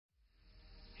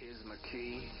my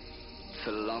key,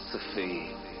 philosophy.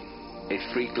 A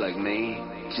freak like me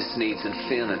just needs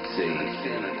infinity.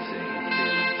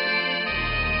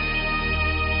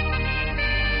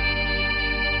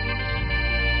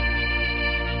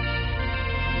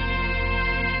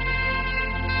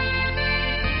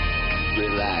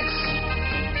 Relax,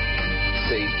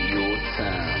 take your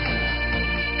time.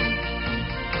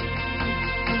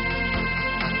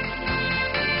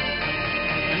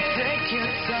 And take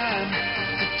your time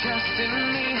to trust in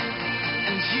me,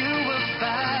 and you will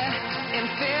find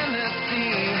infinity,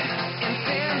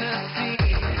 infinity.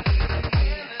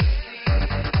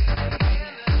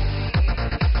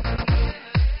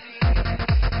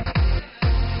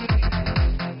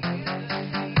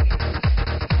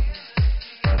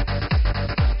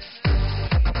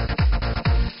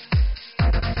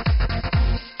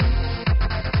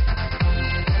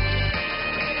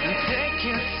 Take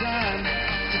your time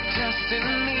to trust in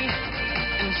me,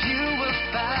 and you will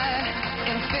find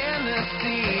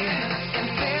infinity,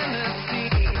 infinity.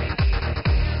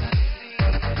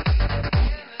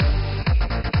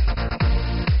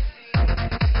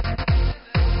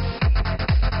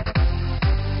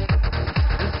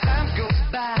 And time goes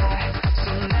by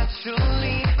so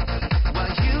naturally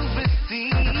while you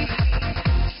receive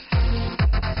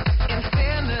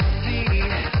infinity.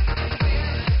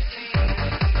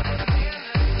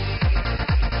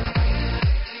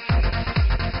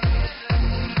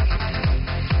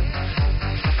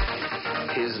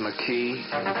 Here's my key,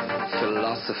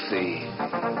 philosophy.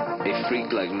 A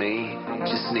freak like me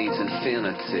just needs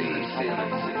infinity.